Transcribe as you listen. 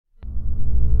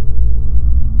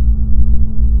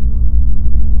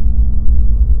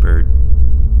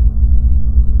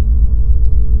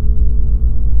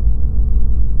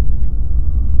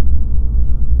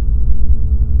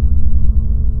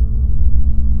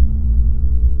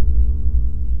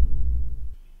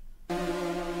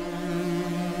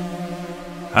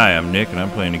Hi, I'm Nick, and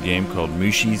I'm playing a game called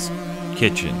Mooshie's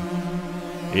Kitchen.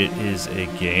 It is a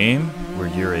game where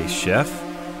you're a chef,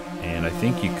 and I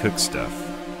think you cook stuff.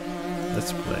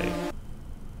 Let's play.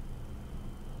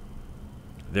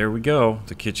 There we go.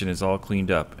 The kitchen is all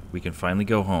cleaned up. We can finally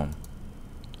go home.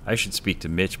 I should speak to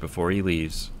Mitch before he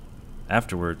leaves.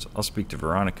 Afterwards, I'll speak to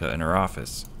Veronica in her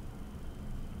office.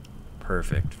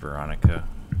 Perfect, Veronica.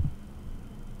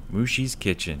 Mooshie's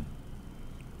Kitchen.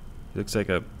 He looks like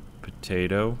a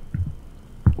potato.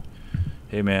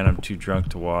 Hey man, I'm too drunk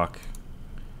to walk.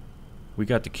 We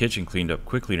got the kitchen cleaned up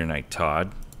quickly tonight,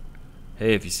 Todd.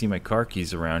 Hey, if you see my car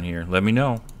keys around here, let me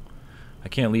know. I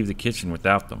can't leave the kitchen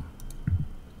without them.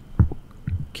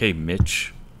 Okay,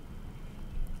 Mitch.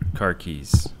 Car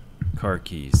keys. Car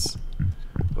keys.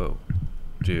 Whoa.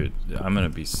 Dude, I'm gonna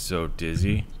be so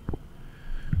dizzy.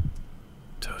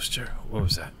 Toaster. What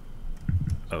was that?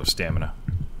 Oh, stamina.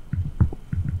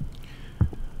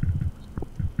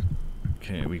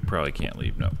 Okay, we probably can't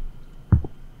leave, no.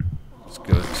 Let's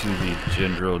go to the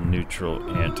general neutral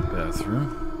ant bathroom.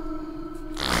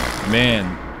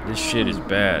 Man, this shit is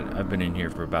bad. I've been in here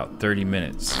for about 30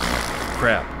 minutes.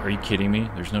 Crap, are you kidding me?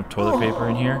 There's no toilet paper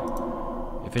in here?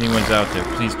 If anyone's out there,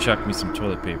 please chuck me some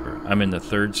toilet paper. I'm in the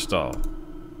third stall.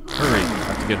 Hurry, I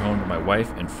have to get home to my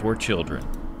wife and 4 children.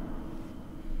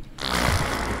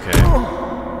 Okay.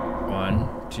 1,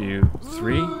 2,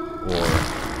 3, or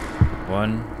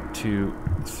 1, 2,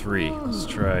 3. Let's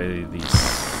try the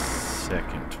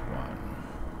second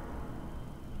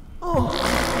one.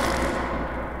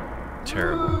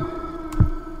 Terrible.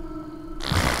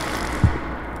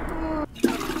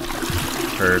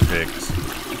 Perfect.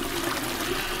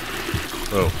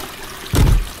 Oh.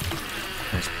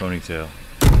 Nice ponytail.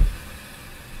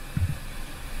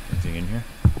 Anything in here?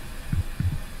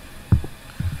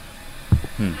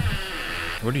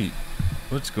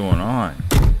 What's going on?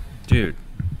 Dude.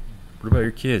 What about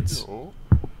your kids?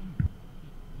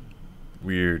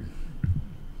 Weird.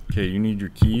 Okay, you need your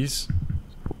keys.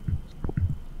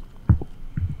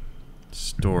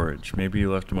 Storage. Maybe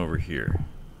you left them over here.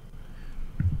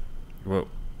 Whoa.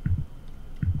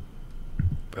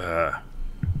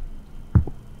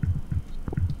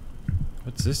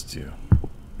 What's this do?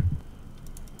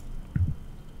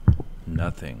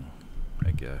 Nothing,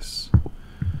 I guess.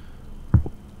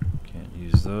 Can't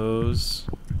use those.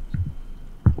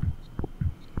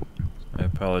 I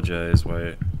apologize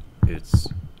why it's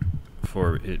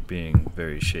for it being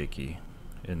very shaky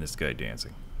and this guy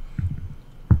dancing.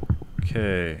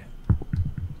 Okay.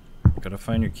 Gotta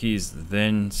find your keys,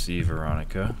 then see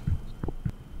Veronica.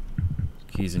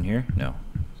 Keys in here? No.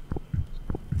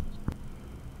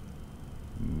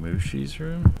 Mooshie's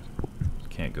room?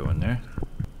 Can't go in there.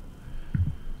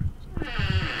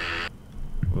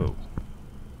 Whoa.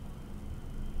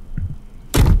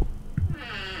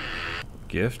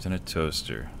 Gift and a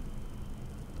toaster.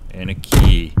 And a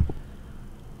key.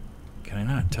 Can I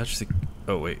not touch the...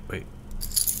 Oh, wait.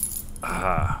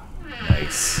 Ah,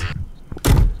 nice.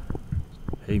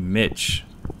 Hey, Mitch.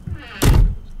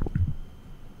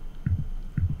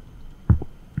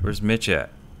 Where's Mitch at?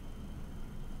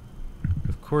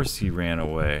 Of course he ran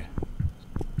away.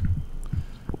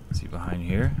 Is he behind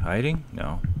here? Hiding?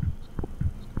 No.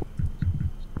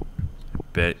 I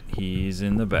bet he's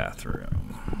in the bathroom.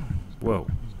 Whoa.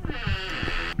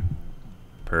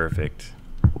 Perfect.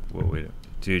 Whoa, wait.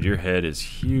 Dude, your head is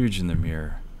huge in the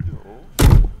mirror.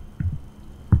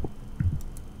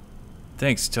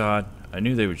 Thanks, Todd. I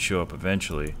knew they would show up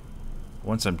eventually.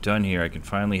 Once I'm done here, I can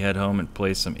finally head home and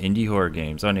play some indie horror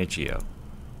games on itch.io.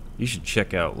 You should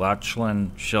check out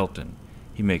Lachlan Shelton.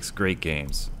 He makes great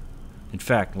games. In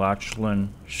fact,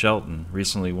 Lachlan Shelton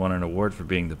recently won an award for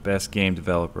being the best game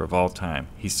developer of all time.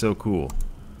 He's so cool.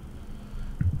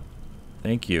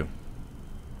 Thank you.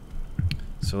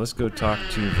 So let's go talk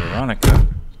to Veronica.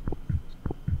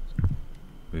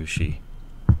 Mooshie.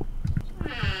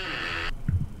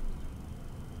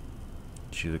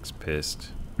 She looks pissed.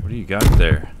 What do you got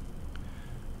there?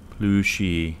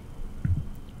 Mooshie.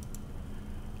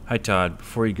 Hi Todd,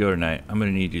 before you go tonight, I'm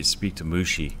going to need you to speak to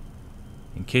Mooshie.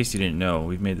 In case you didn't know,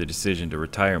 we've made the decision to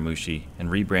retire Mooshie and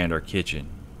rebrand our kitchen.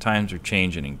 Times are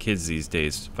changing and kids these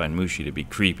days find Mooshie to be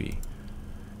creepy.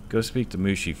 Go speak to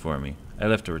Mooshie for me. I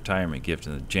left a retirement gift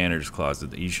in the janitor's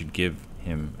closet that you should give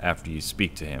him after you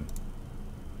speak to him.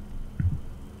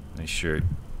 Nice shirt.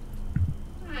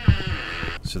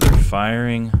 So they're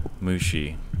firing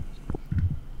Mooshie.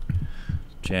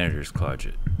 Janitor's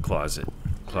closet.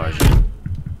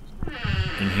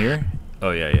 In here?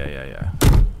 Oh yeah.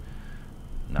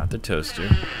 Not the toaster.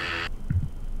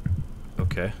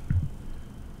 Okay.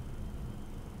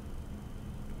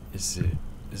 Is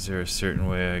Is there a certain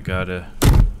way I gotta...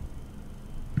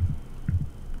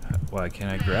 Why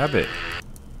can't I grab it?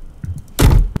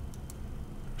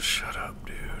 Shut up,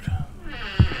 dude.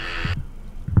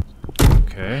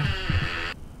 Okay.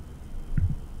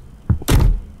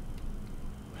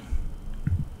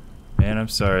 Man, I'm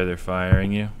sorry they're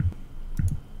firing you.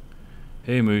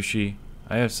 Hey, Mooshie.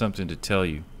 I have something to tell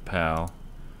you, pal.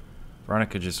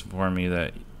 Veronica just informed me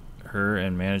that her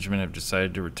and management have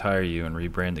decided to retire you and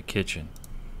rebrand the kitchen.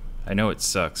 I know it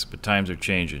sucks, but times are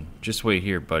changing. Just wait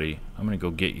here, buddy. I'm gonna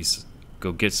go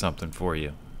get something for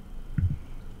you.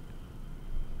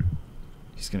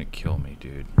 He's gonna kill me,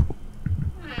 dude.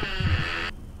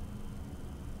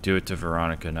 Do it to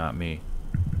Veronica, not me.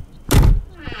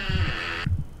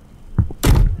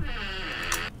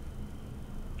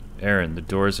 Aaron, the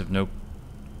doors have no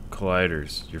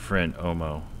colliders. Your friend,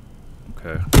 Omo.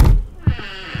 Okay.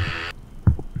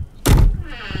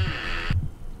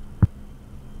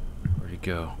 Where'd he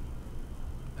go?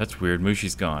 That's weird.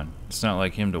 Mooshie's gone. It's not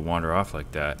like him to wander off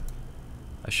like that.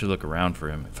 I should look around for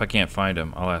him. If I can't find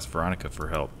him, I'll ask Veronica for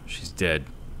help. She's dead.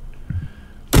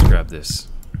 Let's grab this.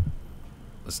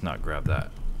 Let's not grab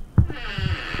that.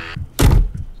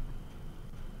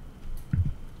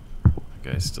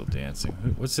 Guy's still dancing.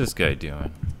 What's this guy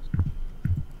doing?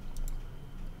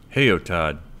 Hey,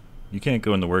 Todd. You can't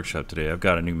go in the workshop today. I've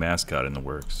got a new mascot in the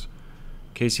works.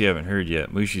 In case you haven't heard yet,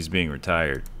 Mooshie's being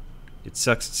retired. It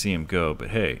sucks to see him go, but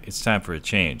hey, it's time for a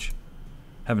change.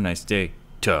 Have a nice day,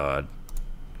 Todd.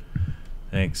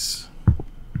 Thanks.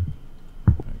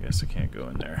 I guess I can't go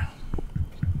in there.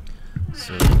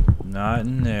 So, not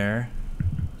in there.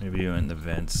 Maybe you in the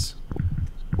vents.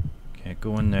 Can't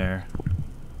go in there.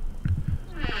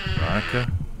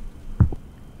 Veronica,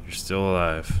 you're still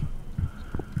alive.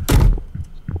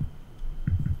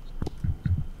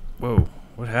 Whoa,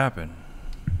 what happened?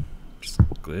 Just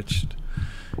glitched.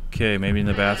 Okay, maybe in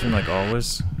the bathroom like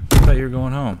always. I thought you were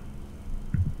going home.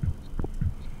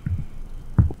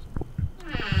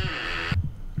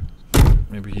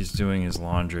 Maybe he's doing his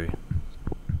laundry.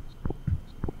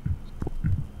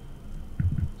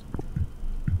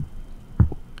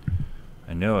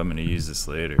 I know I'm gonna use this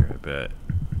later, I bet.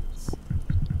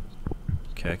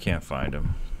 Okay, I can't find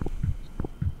him.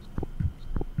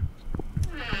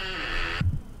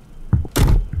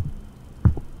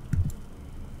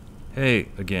 Hey,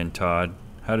 again, Todd.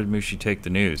 How did Mooshie take the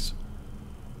news?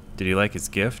 Did he like his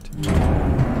gift?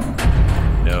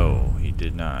 No, he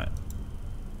did not.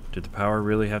 Did the power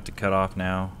really have to cut off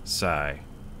now? Sigh.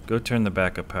 Go turn the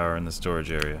backup power in the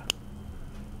storage area.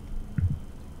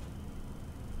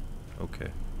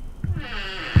 Okay.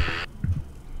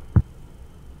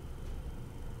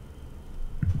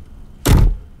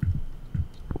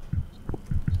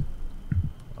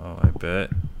 Oh,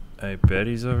 I bet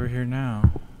he's over here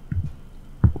now.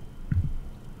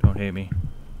 Don't hate me.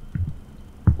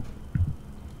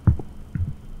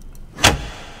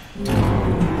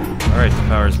 Alright, the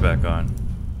power's back on.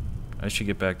 I should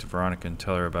get back to Veronica and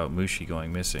tell her about Mooshie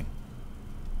going missing.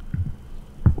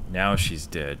 Now she's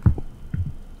dead.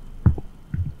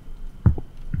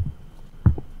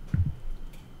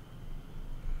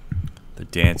 The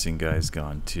dancing guy's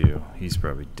gone too. He's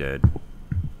probably dead.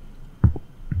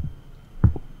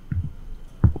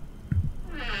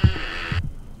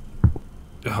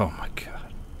 Oh my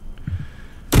god.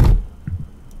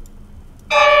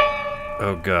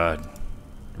 Oh god.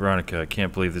 Veronica, I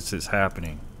can't believe this is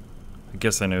happening. I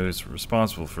guess I know who's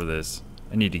responsible for this.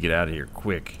 I need to get out of here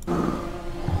quick.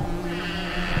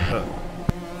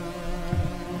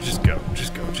 Just go.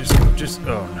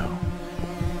 Oh no.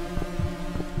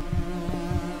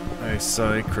 I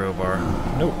saw a crowbar.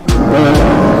 Nope.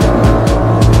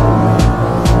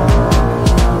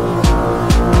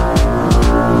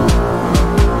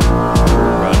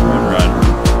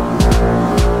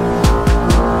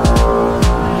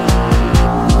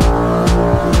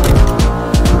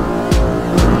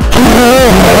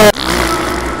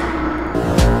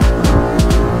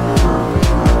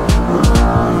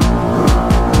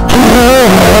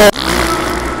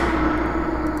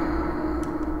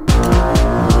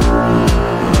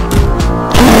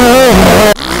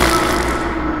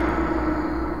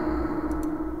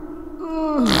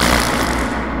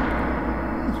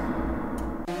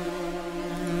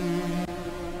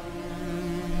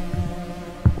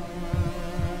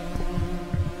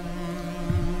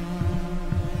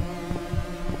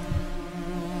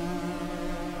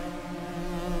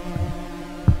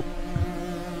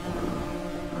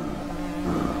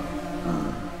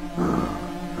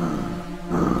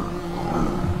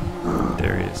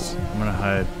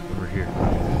 Hide over here.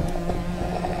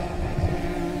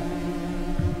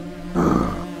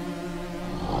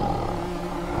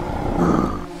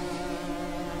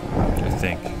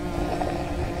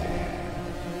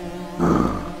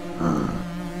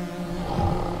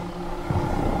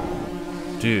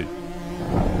 Dude.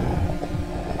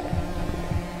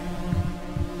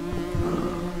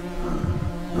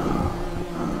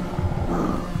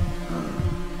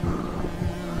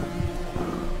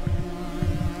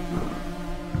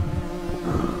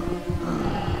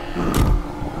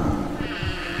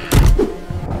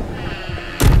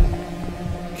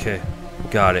 Okay,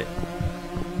 got it.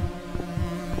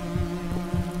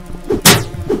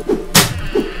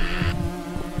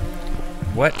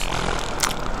 What?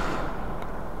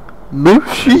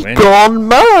 Mooshie's gone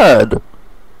mad!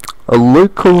 A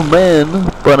local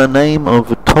man by the name of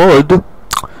Todd,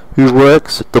 who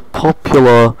works at the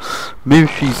popular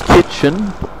Mooshie's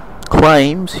kitchen,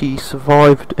 claims he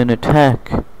survived an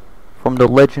attack from the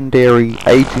legendary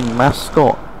aging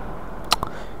mascot.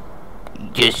 He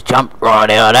just jumped right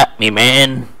out at me,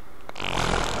 man.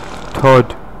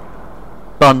 Todd,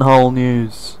 Bunhole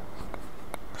News.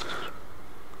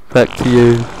 Back to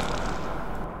you.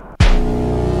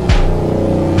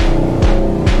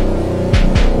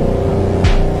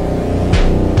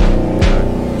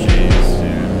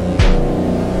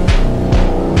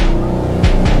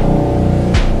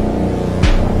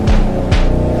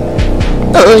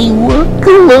 I work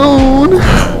alone.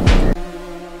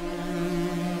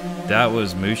 That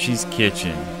was Mooshie's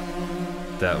kitchen.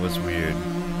 That was weird.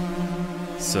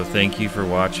 So thank you for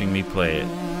watching me play it,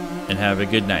 and have a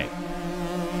good night.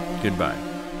 Goodbye.